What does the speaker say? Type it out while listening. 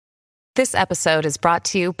This episode is brought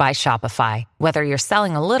to you by Shopify. Whether you're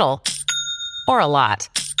selling a little or a lot,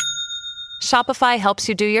 Shopify helps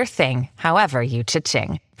you do your thing, however you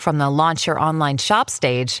cha-ching. From the launch your online shop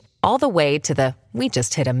stage, all the way to the we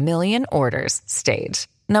just hit 1 million orders stage.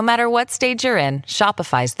 No matter what stage you're in,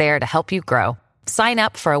 Shopify's there to help you grow. Sign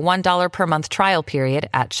up for a $1 per month trial period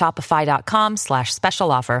at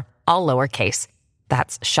shopify.com/special offer, all lowercase.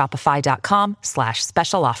 That's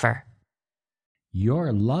shopify.com/special offer.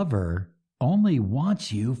 Your lover only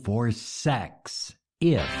wants you for sex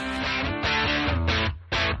if...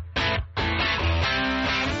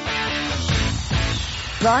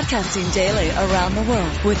 Broadcasting daily around the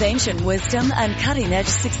world with ancient wisdom and cutting-edge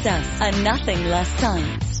success and nothing less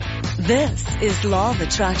science. This is Law of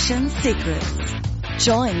Attraction Secrets.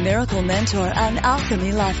 Join miracle mentor and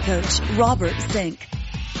alchemy life coach Robert Zink.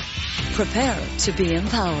 Prepare to be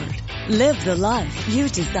empowered. Live the life you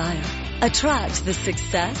desire. Attract the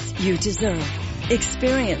success you deserve.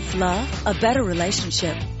 Experience love, a better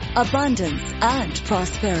relationship, abundance, and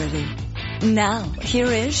prosperity. Now, here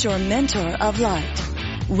is your mentor of light,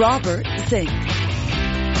 Robert Zink.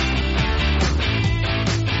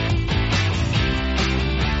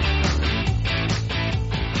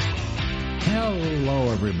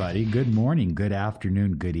 Hello, everybody. Good morning, good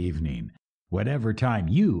afternoon, good evening. Whatever time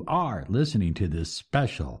you are listening to this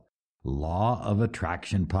special Law of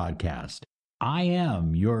Attraction podcast. I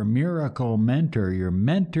am your miracle mentor, your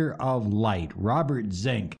mentor of light, Robert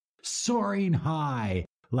Zink, soaring high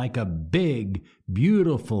like a big,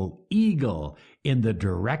 beautiful eagle in the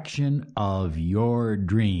direction of your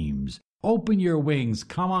dreams. Open your wings,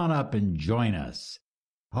 come on up and join us.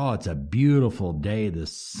 Oh, it's a beautiful day. The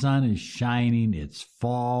sun is shining. It's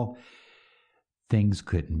fall. Things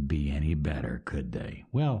couldn't be any better, could they?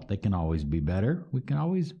 Well, they can always be better. We can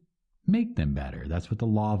always make them better. That's what the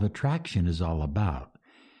law of attraction is all about.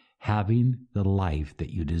 Having the life that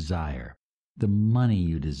you desire, the money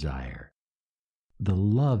you desire, the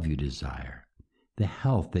love you desire, the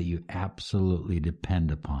health that you absolutely depend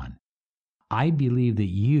upon. I believe that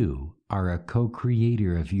you are a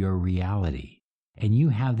co-creator of your reality, and you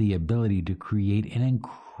have the ability to create an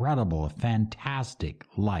incredible, fantastic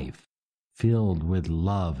life filled with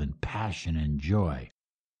love and passion and joy.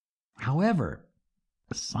 However,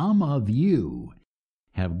 some of you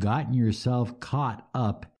have gotten yourself caught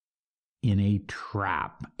up in a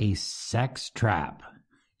trap, a sex trap.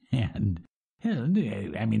 And,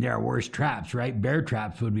 I mean, there are worse traps, right? Bear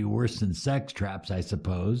traps would be worse than sex traps, I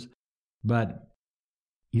suppose. But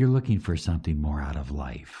you're looking for something more out of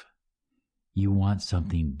life. You want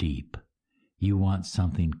something deep. You want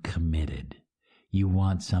something committed. You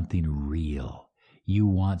want something real. You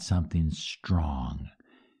want something strong.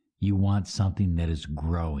 You want something that is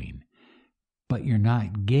growing, but you're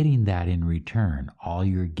not getting that in return. All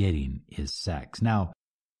you're getting is sex. Now,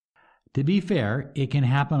 to be fair, it can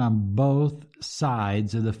happen on both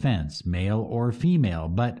sides of the fence, male or female,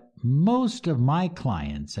 but most of my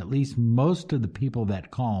clients, at least most of the people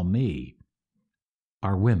that call me,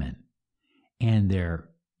 are women, and they're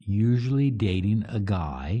usually dating a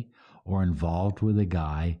guy or involved with a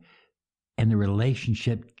guy, and the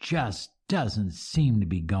relationship just doesn't seem to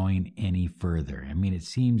be going any further. I mean, it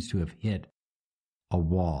seems to have hit a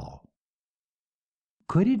wall.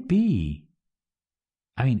 Could it be,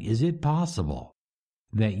 is it possible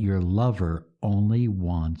that your lover only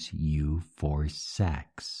wants you for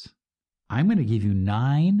sex? I'm going to give you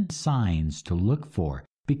 9 signs to look for,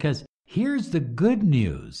 because here's the good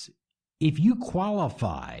news. If you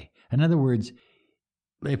qualify, in other words,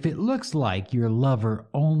 if it looks like your lover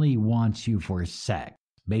only wants you for sex,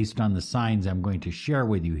 based on the signs I'm going to share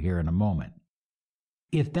with you here in a moment.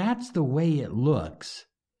 If that's the way it looks,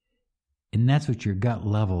 and that's what your gut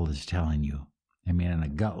level is telling you, on a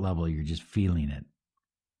gut level, you're just feeling it.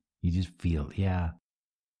 You just feel, yeah,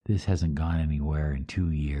 this hasn't gone anywhere in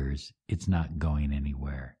 2 years. It's not going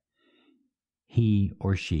anywhere. He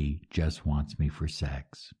or she just wants me for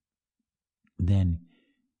sex. Then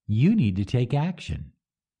you need to take action,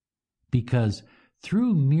 because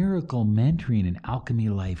through miracle mentoring and alchemy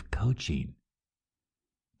life coaching,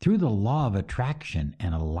 through the law of attraction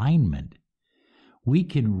and alignment, we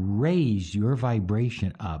can raise your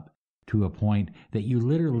vibration up to a point that you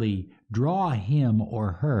literally draw him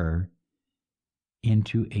or her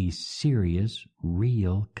into a serious,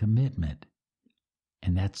 real commitment.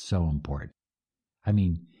 And that's so important.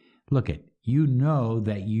 Look it, you know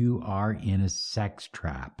that you are in a sex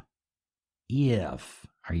trap.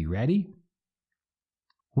 Are you ready?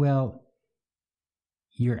 Well,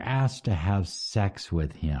 you're asked to have sex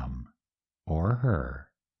with him or her,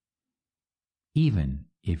 even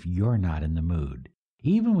if you're not in the mood.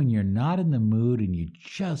 even when you're not in the mood and you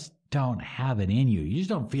just don't have it in you, you just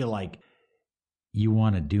don't feel like you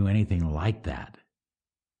want to do anything like that,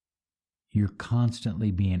 you're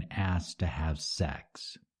constantly being asked to have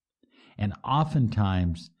sex. And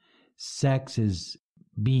oftentimes, sex is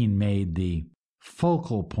being made the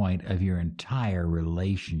focal point of your entire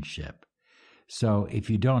relationship. So if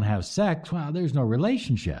you don't have sex, well, there's no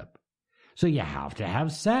relationship. So you have to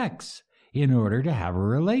have sex in order to have a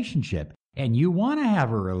relationship. And you want to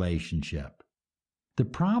have a relationship. The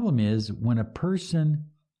problem is when a person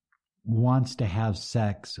wants to have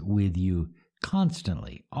sex with you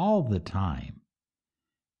constantly, all the time,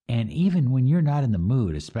 and even when you're not in the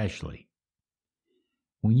mood, especially,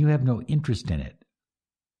 when you have no interest in it,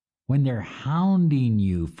 when they're hounding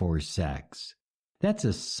you for sex, that's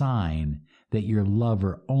a sign that your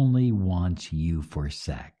lover only wants you for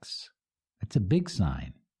sex. That's a big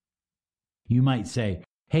sign. You might say,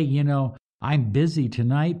 hey, I'm busy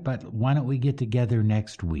tonight, but why don't we get together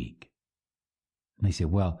next week? And they say,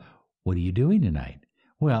 well, what are you doing tonight?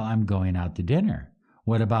 Well, I'm going out to dinner.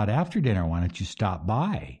 What about after dinner? Why don't you stop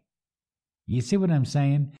by? You see what I'm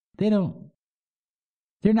saying? They're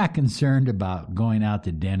not concerned about going out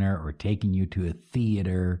to dinner or taking you to a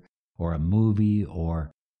theater or a movie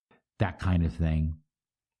or that kind of thing.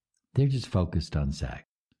 They're just focused on sex.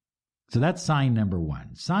 So that's sign number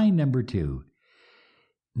one. Sign number two,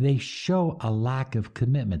 they show a lack of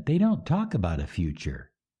commitment. They don't talk about a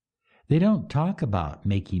future. They don't talk about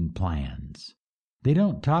making plans. They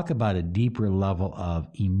don't talk about a deeper level of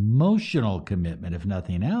emotional commitment, if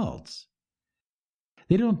nothing else.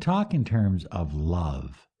 They don't talk in terms of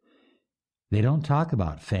love. They don't talk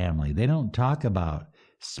about family. They don't talk about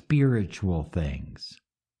spiritual things.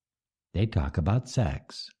 They talk about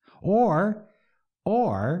sex. Or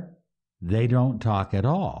they don't talk at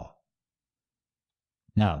all.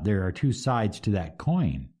 Now, there are two sides to that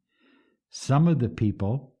coin. Some of the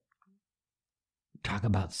people talk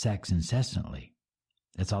about sex incessantly.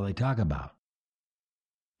 That's all they talk about.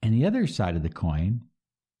 And the other side of the coin,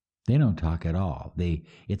 they don't talk at all.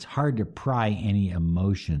 It's hard to pry any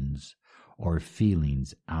emotions or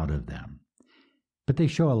feelings out of them. But they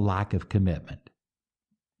show a lack of commitment.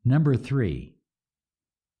 Number three,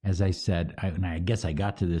 as I said, and I guess I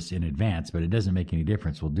got to this in advance, but it doesn't make any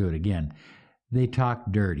difference. We'll do it again. They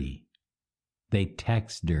talk dirty. They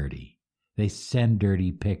text dirty. They send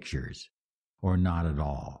dirty pictures, or not at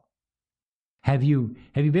all. Have you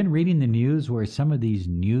been reading the news where some of these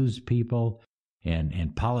news people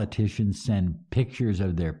and politicians send pictures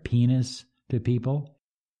of their penis to people?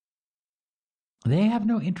 They have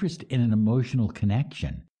no interest in an emotional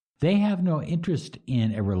connection. They have no interest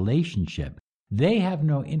in a relationship. They have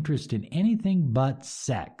no interest in anything but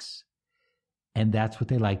sex. And that's what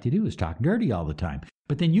they like to do, is talk dirty all the time.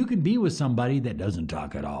 But then you can be with somebody that doesn't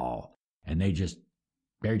talk at all, and they're just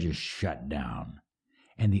shut down.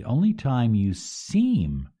 And the only time you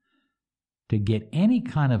seem to get any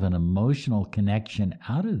kind of an emotional connection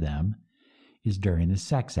out of them is during the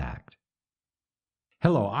sex act.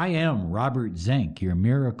 Hello, I am Robert Zink, your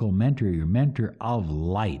miracle mentor, your mentor of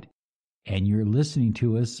light. And you're listening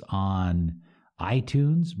to us on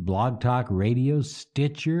iTunes, Blog Talk Radio,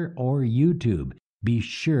 Stitcher, or YouTube. Be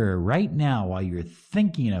sure right now, while you're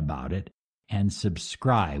thinking about it, and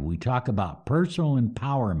subscribe. We talk about personal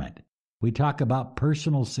empowerment. We talk about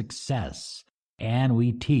personal success. And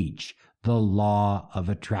we teach the law of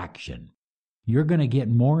attraction. You're going to get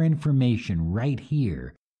more information right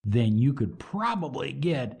here than you could probably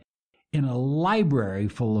get in a library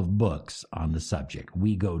full of books on the subject.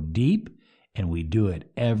 We go deep, and we do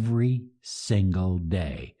it every single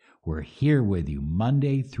day. We're here with you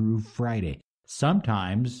Monday through Friday,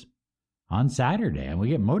 sometimes on Saturday, and we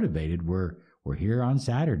get motivated. We're here on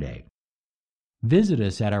Saturday. Visit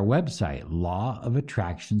us at our website,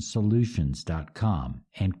 lawofattractionsolutions.com,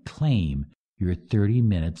 and claim your 30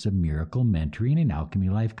 minutes of miracle mentoring and alchemy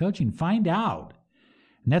life coaching. Find out.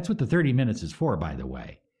 And that's what the 30 minutes is for, by the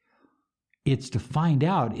way. It's to find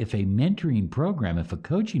out if a mentoring program, if a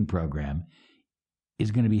coaching program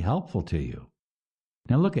is going to be helpful to you.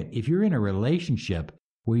 Now look if you're in a relationship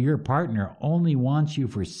where your partner only wants you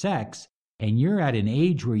for sex, and you're at an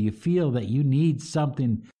age where you feel that you need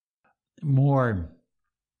something more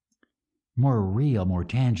real, more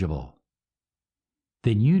tangible,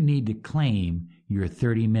 then you need to claim your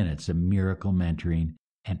 30 minutes of miracle mentoring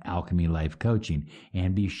and alchemy life coaching,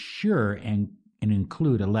 and be sure and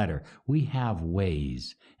include a letter. We have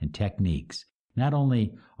ways and techniques. Not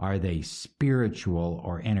only are they spiritual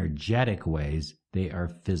or energetic ways, they are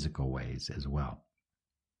physical ways as well.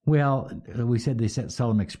 Well, we said they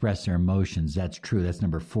seldom express their emotions. That's true. That's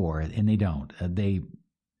number 4. And they don't. They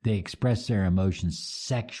express their emotions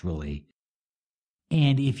sexually.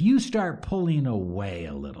 And if you start pulling away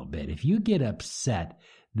a little bit, if you get upset,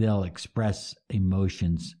 they'll express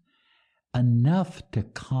emotions enough to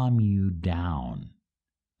calm you down.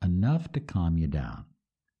 Enough to calm you down.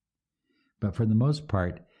 But for the most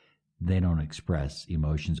part, they don't express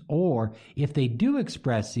emotions. Or if they do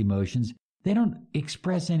express emotions, they don't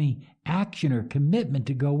express any action or commitment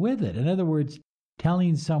to go with it. In other words,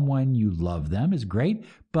 telling someone you love them is great,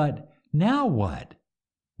 but now what?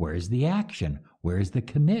 Where's the action? Where's the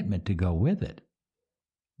commitment to go with it?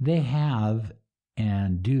 They have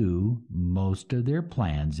and do most of their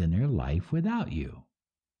plans in their life without you.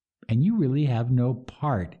 And you really have no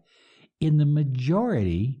part in the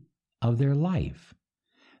majority of their life.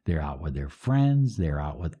 They're out with their friends. They're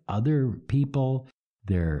out with other people.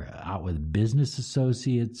 They're out with business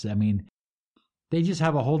associates. I mean, they just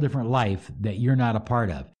have a whole different life that you're not a part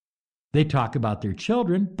of. They talk about their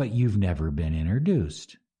children, but you've never been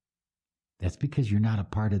introduced. That's because you're not a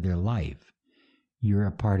part of their life. You're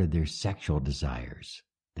a part of their sexual desires.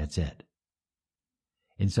 That's it.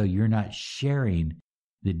 And so you're not sharing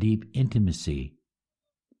the deep intimacy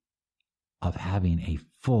of having a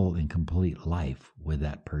full and complete life with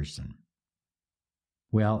that person.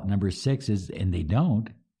 Well, number 6 is, and they don't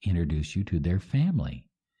introduce you to their family.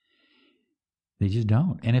 They just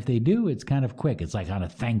don't. And if they do, it's kind of quick. It's like on a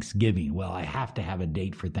Thanksgiving. Well, I have to have a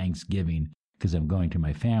date for Thanksgiving because I'm going to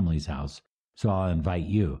my family's house, so I'll invite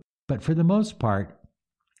you. But for the most part,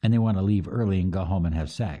 and they want to leave early and go home and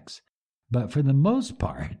have sex. But for the most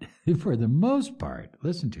part,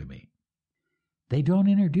 listen to me, they don't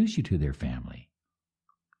introduce you to their family.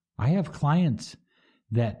 I have clients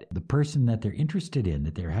that the person that they're interested in,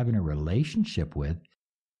 that they're having a relationship with,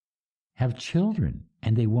 have children,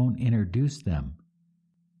 and they won't introduce them,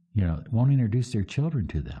 won't introduce their children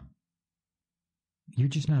to them. You're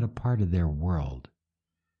just not a part of their world.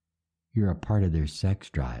 You're a part of their sex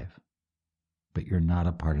drive, but you're not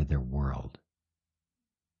a part of their world.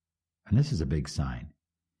 And this is a big sign.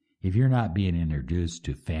 If you're not being introduced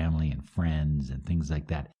to family and friends and things like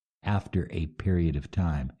that after a period of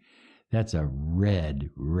time, that's a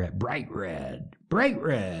bright red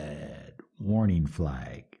warning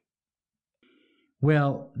flag.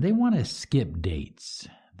 Well, they want to skip dates.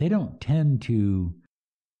 They don't tend to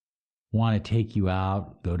want to take you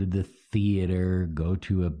out, go to the theater, go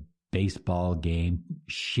to a baseball game,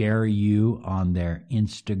 share you on their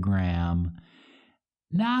Instagram.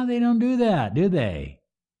 No, they don't do that, do they?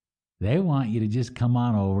 They want you to just come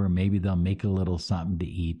on over. Maybe they'll make a little something to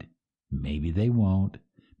eat. Maybe they won't.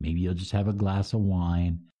 Maybe you'll just have a glass of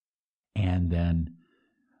wine, and then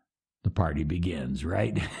the party begins,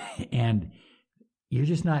 right? And you're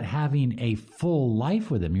just not having a full life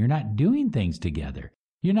with them. You're not doing things together.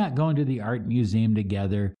 You're not going to the art museum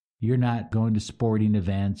together. You're not going to sporting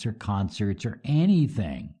events or concerts or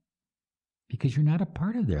anything because you're not a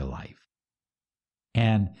part of their life.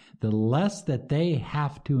 And the less that they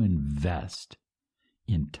have to invest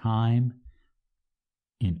in time,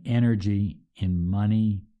 in energy, in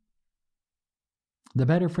money, the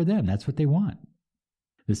better for them. That's what they want.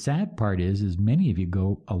 The sad part is many of you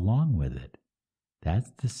go along with it. That's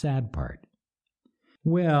the sad part.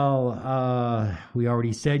 Well, we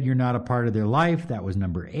already said you're not a part of their life. That was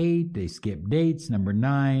number 8. They skip dates. Number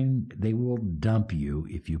 9, they will dump you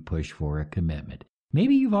if you push for a commitment.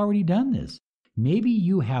 Maybe you've already done this. Maybe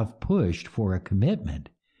you have pushed for a commitment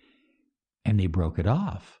and they broke it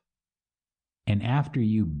off. And after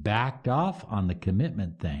you backed off on the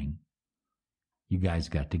commitment thing, you guys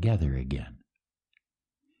got together again.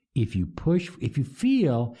 If you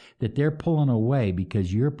feel that they're pulling away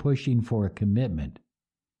because you're pushing for a commitment,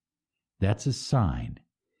 that's a sign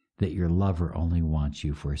that your lover only wants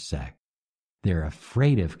you for sex. They're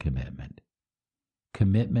afraid of commitment.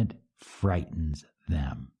 Commitment frightens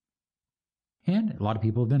them. And a lot of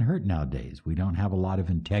people have been hurt nowadays. We don't have a lot of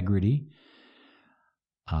integrity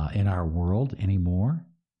in our world anymore,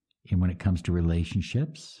 and when it comes to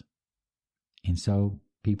relationships. And so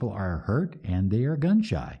people are hurt and they are gun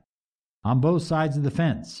shy on both sides of the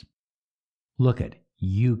fence. Look at,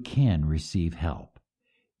 you can receive help.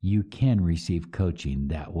 You can receive coaching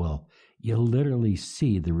that you'll literally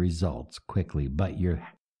see the results quickly, but you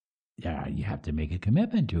have to make a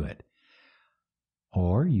commitment to it.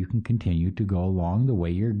 Or you can continue to go along the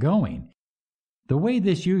way you're going. The way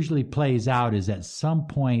this usually plays out is at some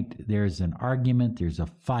point there's an argument, there's a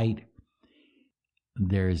fight,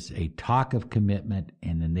 there's a talk of commitment,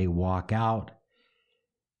 and then they walk out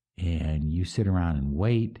and you sit around and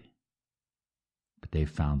wait. But they've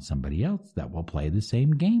found somebody else that will play the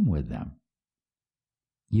same game with them.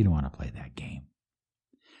 You don't want to play that game.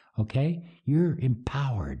 Okay? You're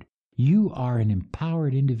empowered. You are an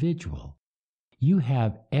empowered individual. You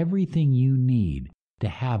have everything you need to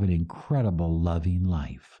have an incredible, loving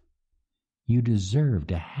life. You deserve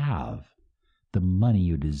to have the money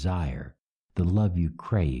you desire, the love you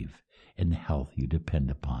crave, and the health you depend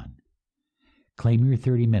upon. Claim your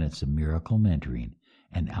 30 minutes of miracle mentoring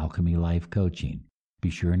and Alchemy Life Coaching. Be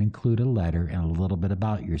sure and include a letter and a little bit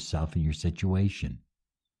about yourself and your situation.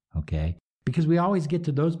 Okay? Because we always get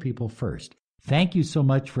to those people first. Thank you so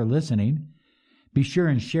much for listening. Be sure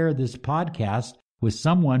and share this podcast with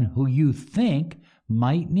someone who you think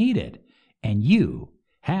might need it. And you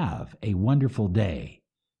have a wonderful day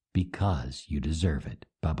because you deserve it.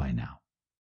 Bye-bye now.